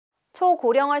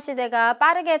초고령화 시대가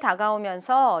빠르게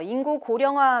다가오면서 인구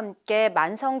고령화와 함께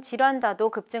만성질환자도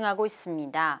급증하고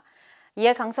있습니다.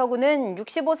 이에 강서구는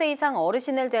 65세 이상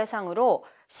어르신을 대상으로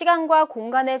시간과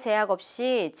공간의 제약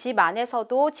없이 집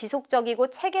안에서도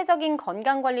지속적이고 체계적인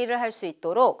건강관리를 할 수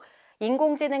있도록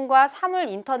인공지능과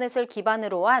사물인터넷을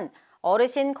기반으로 한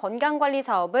어르신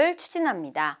건강관리사업을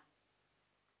추진합니다.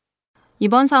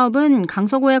 이번 사업은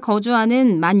강서구에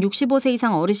거주하는 만 65세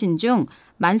이상 어르신 중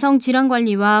만성질환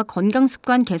관리와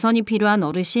건강습관 개선이 필요한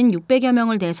어르신 600여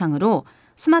명을 대상으로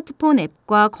스마트폰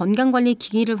앱과 건강관리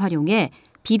기기를 활용해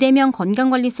비대면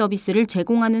건강관리 서비스를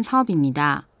제공하는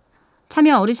사업입니다.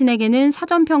 참여 어르신에게는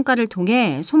사전평가를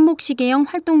통해 손목시계형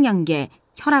활동량계,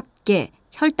 혈압계,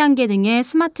 혈당계 등의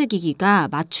스마트 기기가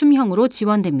맞춤형으로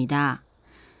지원됩니다.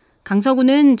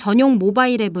 강서구는 전용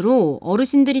모바일 앱으로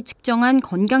어르신들이 측정한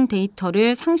건강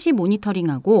데이터를 상시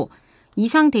모니터링하고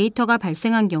이상 데이터가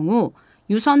발생한 경우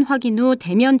유선 확인 후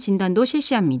대면 진단도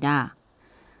실시합니다.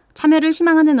 참여를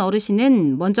희망하는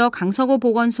어르신은 먼저 강서구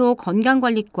보건소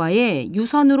건강관리과에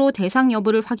유선으로 대상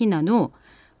여부를 확인한 후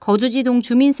거주지동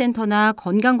주민센터나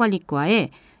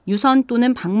건강관리과에 유선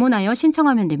또는 방문하여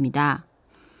신청하면 됩니다.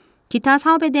 기타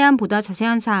사업에 대한 보다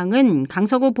자세한 사항은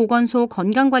강서구 보건소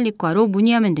건강관리과로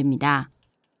문의하면 됩니다.